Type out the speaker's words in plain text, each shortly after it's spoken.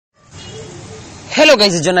Hello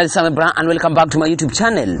guys, it's journalist Sam Brown and welcome back to my YouTube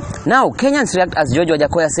channel. Now, Kenyans react as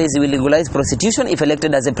Wajackoyah says he will legalize prostitution if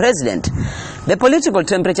elected as a president. The political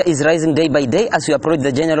temperature is rising day by day as we approach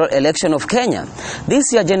the general election of Kenya. This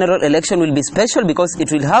year general election will be special because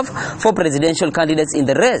it will have 4 presidential candidates in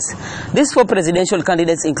the race. These 4 presidential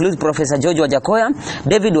candidates include Professor Wajackoyah,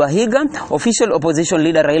 David Wahiga, official opposition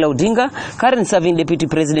leader Raila Odinga, current serving Deputy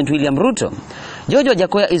President William Ruto.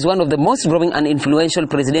 Wajackoyah is one of the most growing and influential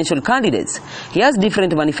presidential candidates. He has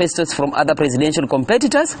different manifestos from other presidential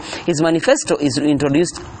competitors. His manifesto is to introduce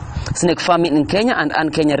snake farming in Kenya and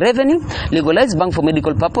earn Kenya revenue, legalize bank for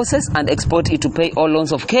medical purposes and export it to pay all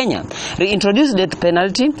loans of Kenya, reintroduce death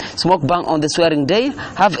penalty, smoke ban on the swearing day,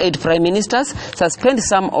 have 8 prime ministers, suspend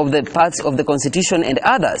some of the parts of the constitution and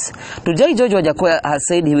others. Today, Wajackoyah has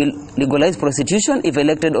said he will legalize prostitution if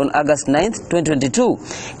elected on August 9th, 2022.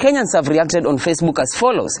 Kenyans have reacted on Facebook as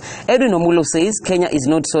follows. Edwin Omulo says Kenya is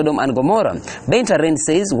not Sodom and Gomorrah. Benta Ren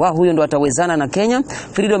says huyo ndo atawezana na Kenya,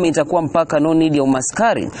 freedom itakuwa mpaka, no need ya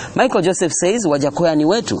umaskari. Michael Joseph says Wajackoyah ni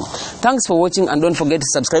wetu. Thanks for watching and don't forget to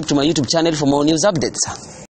subscribe to my YouTube channel for more news updates.